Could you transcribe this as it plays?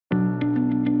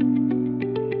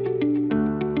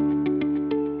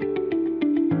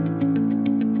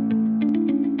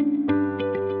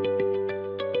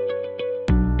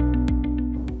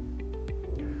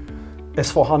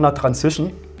S/4HANA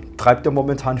Transition treibt ja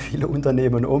momentan viele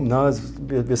Unternehmen um. Ne?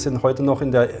 Wir sind heute noch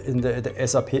in der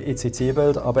SAP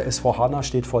ECC-Welt, aber S/4HANA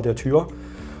steht vor der Tür.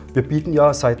 Wir bieten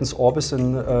ja seitens ORBIS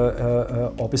einen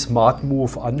ORBIS Smart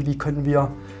Move an. Wie können wir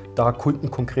da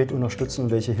Kunden konkret unterstützen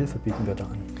und welche Hilfe bieten wir da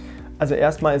an? Also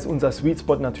erstmal ist unser Sweet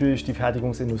Spot natürlich die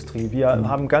Fertigungsindustrie. Wir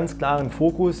haben ganz klaren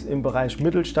Fokus im Bereich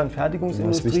Mittelstand,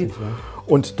 Fertigungsindustrie. Ja, das ist wichtig,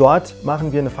 ja. Und dort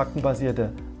machen wir eine faktenbasierte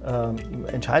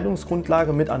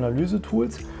Entscheidungsgrundlage mit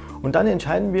Analysetools. Und dann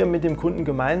entscheiden wir mit dem Kunden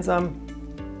gemeinsam,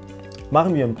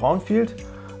 machen wir ein Brownfield,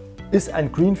 ist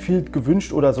ein Greenfield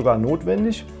gewünscht oder sogar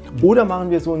notwendig, oder machen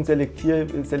wir so einen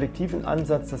selektiven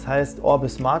Ansatz, das heißt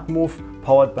ORBIS Smart Move,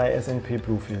 powered by SAP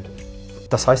Bluefield.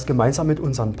 Das heißt, gemeinsam mit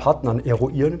unseren Partnern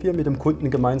eruieren wir mit dem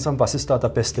Kunden gemeinsam, was ist da der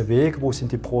beste Weg, wo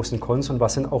sind die Pros und Cons und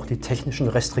was sind auch die technischen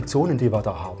Restriktionen, die wir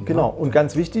da haben. Genau, und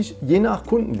ganz wichtig, je nach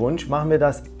Kundenwunsch machen wir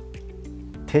das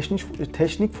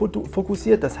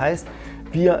technikfokussiert. Das heißt,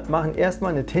 wir machen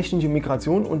erstmal eine technische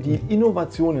Migration und die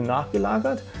Innovationen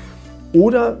nachgelagert.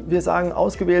 Oder wir sagen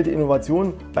ausgewählte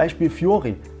Innovationen, Beispiel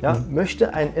Fiori. Ja,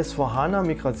 möchte ein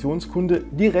S/4HANA-Migrationskunde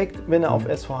direkt, wenn er auf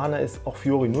S/4HANA ist, auch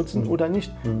Fiori nutzen oder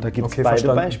nicht? Da gibt es beide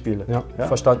verstanden. Beispiele. Ja,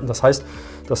 verstanden. Das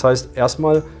heißt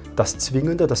erstmal das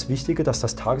Zwingende, das Wichtige, dass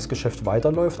das Tagesgeschäft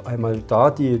weiterläuft. Einmal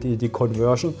da die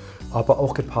Conversion, aber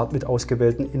auch gepaart mit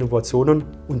ausgewählten Innovationen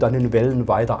und dann in Wellen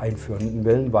weiter einführen, in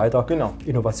Wellen weiter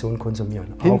Innovationen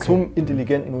konsumieren. Hin zum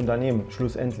intelligenten Unternehmen,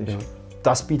 schlussendlich. Ja.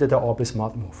 Das bietet der ORBIS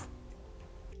Smart Move.